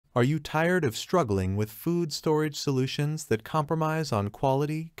Are you tired of struggling with food storage solutions that compromise on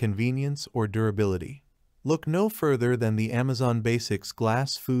quality, convenience, or durability? Look no further than the Amazon Basics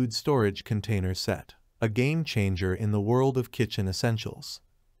Glass Food Storage Container Set, a game-changer in the world of kitchen essentials.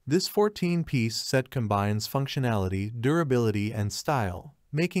 This 14-piece set combines functionality, durability, and style,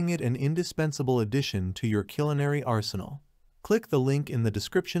 making it an indispensable addition to your culinary arsenal. Click the link in the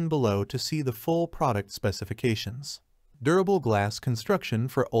description below to see the full product specifications. Durable glass construction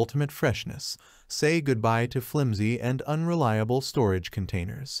for ultimate freshness. Say goodbye to flimsy and unreliable storage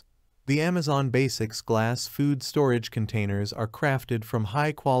containers. The Amazon Basics Glass Food Storage Containers are crafted from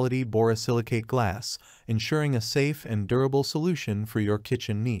high-quality borosilicate glass, ensuring a safe and durable solution for your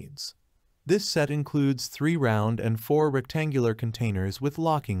kitchen needs. This set includes 3 round and 4 rectangular containers with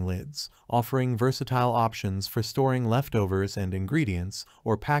locking lids, offering versatile options for storing leftovers and ingredients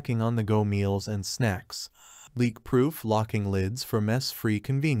or packing on-the-go meals and snacks. Leak-proof locking lids for mess-free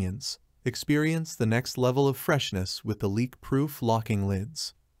convenience. Experience the next level of freshness with the leak-proof locking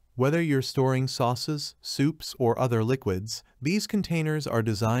lids. Whether you're storing sauces, soups, or other liquids, these containers are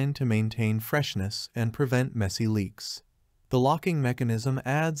designed to maintain freshness and prevent messy leaks. The locking mechanism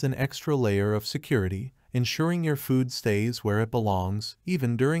adds an extra layer of security, ensuring your food stays where it belongs,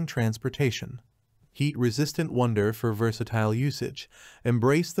 even during transportation. Heat-resistant wonder for versatile usage.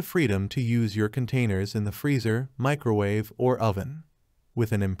 Embrace the freedom to use your containers in the freezer, microwave, or oven.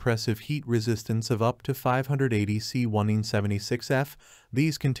 With an impressive heat resistance of up to 580 C176F,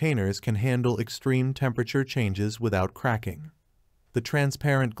 these containers can handle extreme temperature changes without cracking. The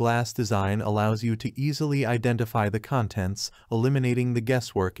transparent glass design allows you to easily identify the contents, eliminating the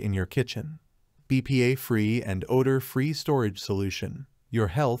guesswork in your kitchen. BPA-free and odor-free storage solution. Your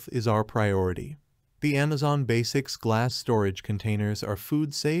health is our priority. The Amazon Basics Glass Storage Containers are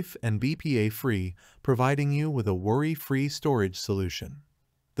food-safe and BPA-free, providing you with a worry-free storage solution.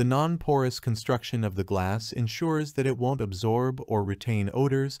 The non-porous construction of the glass ensures that it won't absorb or retain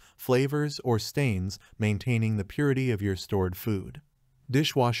odors, flavors, or stains, maintaining the purity of your stored food.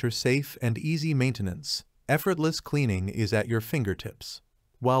 Dishwasher-safe and easy maintenance. Effortless cleaning is at your fingertips.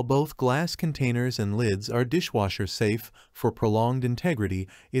 While both glass containers and lids are dishwasher safe, for prolonged integrity,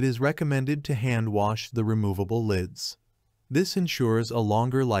 it is recommended to hand wash the removable lids. This ensures a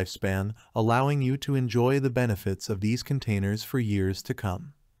longer lifespan, allowing you to enjoy the benefits of these containers for years to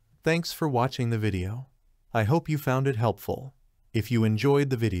come. Thanks for watching the video. I hope you found it helpful. If you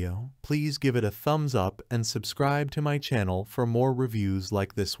enjoyed the video, please give it a thumbs up and subscribe to my channel for more reviews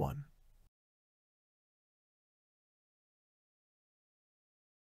like this one.